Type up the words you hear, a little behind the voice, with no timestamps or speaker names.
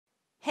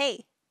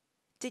Hey,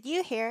 did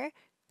you hear?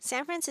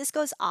 San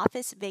Francisco's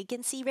office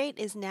vacancy rate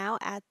is now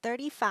at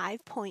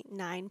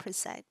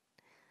 35.9%.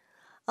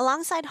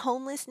 Alongside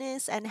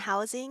homelessness and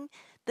housing,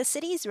 the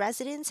city's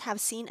residents have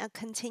seen a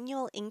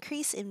continual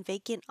increase in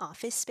vacant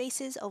office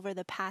spaces over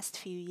the past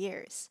few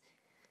years.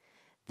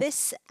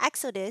 This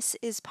exodus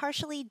is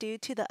partially due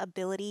to the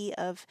ability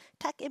of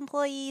tech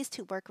employees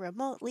to work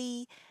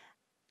remotely,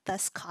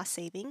 thus cost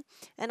saving,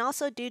 and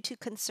also due to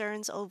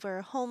concerns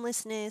over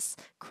homelessness,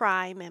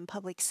 crime, and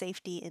public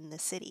safety in the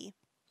city.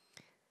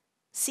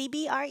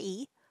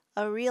 CBRE,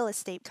 a real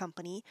estate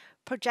company,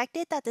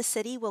 projected that the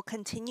city will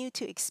continue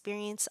to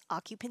experience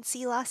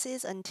occupancy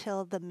losses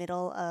until the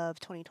middle of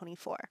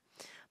 2024,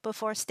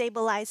 before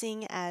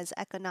stabilizing as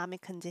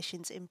economic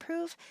conditions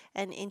improve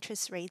and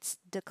interest rates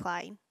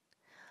decline.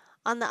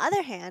 On the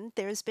other hand,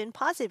 there's been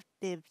positive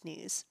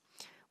news,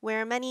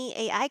 where many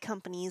AI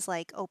companies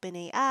like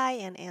OpenAI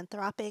and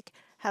Anthropic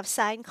have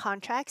signed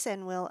contracts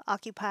and will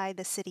occupy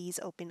the city's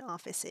open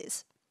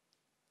offices.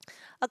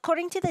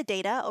 According to the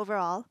data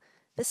overall,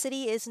 the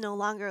city is no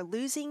longer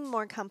losing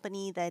more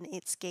company than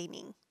it's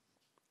gaining.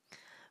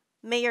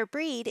 Mayor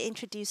Breed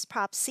introduced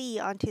Prop C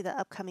onto the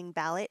upcoming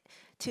ballot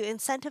to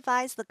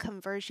incentivize the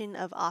conversion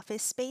of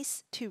office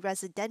space to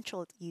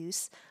residential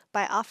use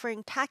by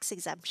offering tax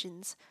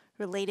exemptions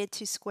related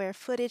to square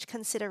footage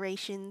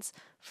considerations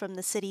from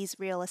the city's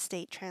real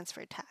estate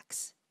transfer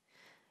tax.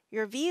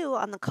 Your view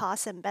on the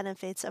costs and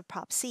benefits of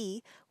Prop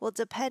C will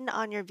depend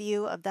on your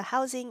view of the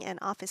housing and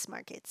office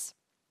markets.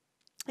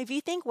 If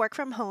you think work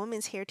from home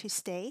is here to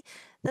stay,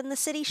 then the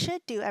city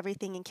should do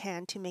everything it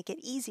can to make it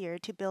easier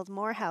to build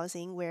more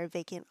housing where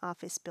vacant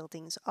office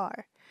buildings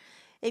are.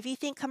 If you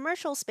think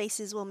commercial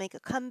spaces will make a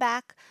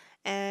comeback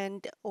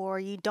and or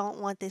you don't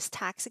want this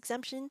tax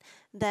exemption,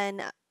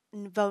 then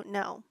vote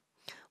no.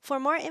 For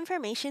more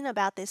information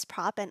about this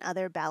prop and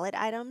other ballot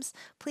items,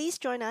 please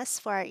join us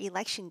for our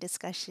election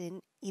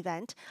discussion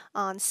event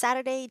on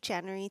Saturday,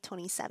 January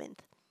 27th.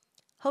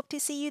 Hope to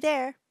see you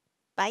there.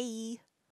 Bye.